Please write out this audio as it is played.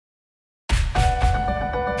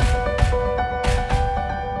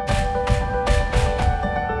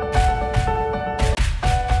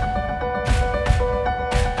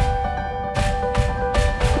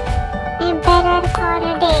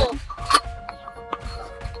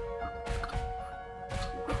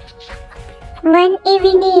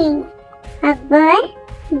evening, Akbar,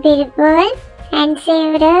 Birbal and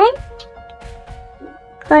several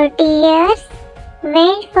courtiers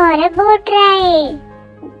went for a boat ride.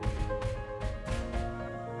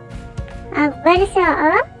 Akbar saw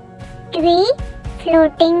a tree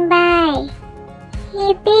floating by. He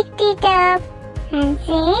picked it up and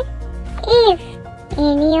said, "If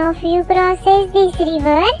any of you crosses this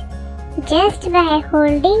river just by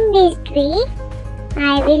holding this tree,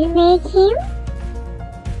 I will make him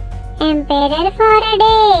emperor for a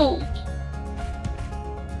day."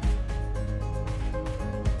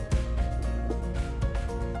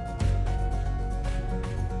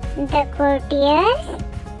 The courtiers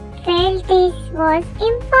felt this was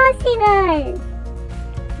impossible.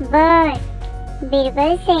 But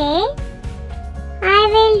Birbal said, I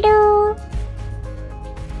will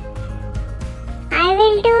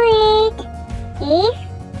do it if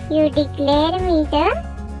you declare me the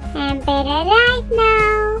emperor right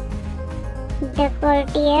now. The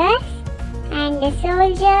courtiers and the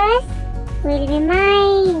soldiers will be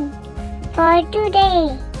mine for today.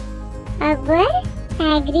 Akbar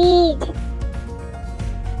agreed.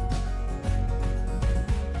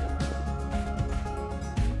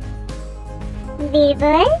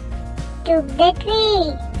 Birbal took the tree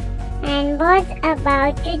and was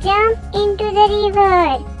about to jump into the river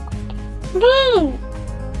when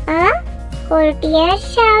a courtier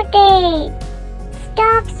shouted,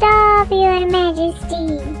 "Stop, stop, your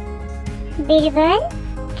majesty." Birbal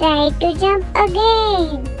tried to jump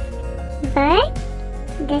again, but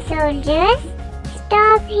the soldiers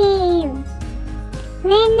stopped him.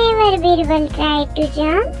 Whenever Birbal tried to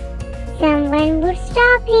jump, someone would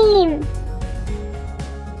stop him.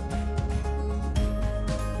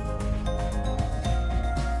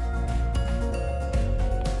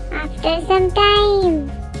 After some time,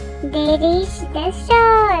 they reached the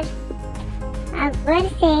shore. Akbar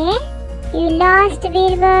said, "You lost,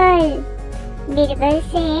 Birbal." Birbal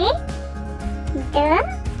said, "The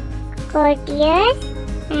courtiers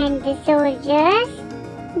and the soldiers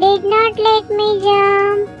did not let me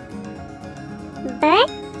jump, but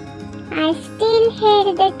I still held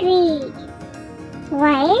the tree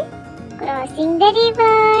while crossing the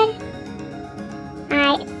river.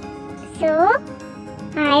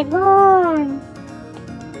 I won."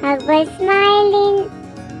 Akbar smiled in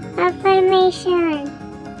affirmation.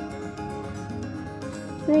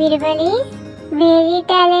 Birbal is very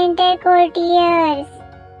talented courtiers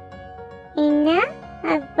in the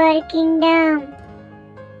Akbar kingdom.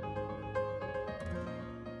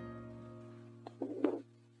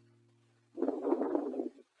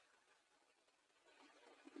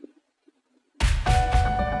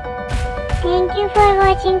 Thank you for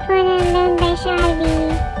watching Fun and Learn by Sharvi.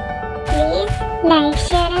 Please like,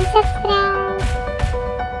 share and subscribe.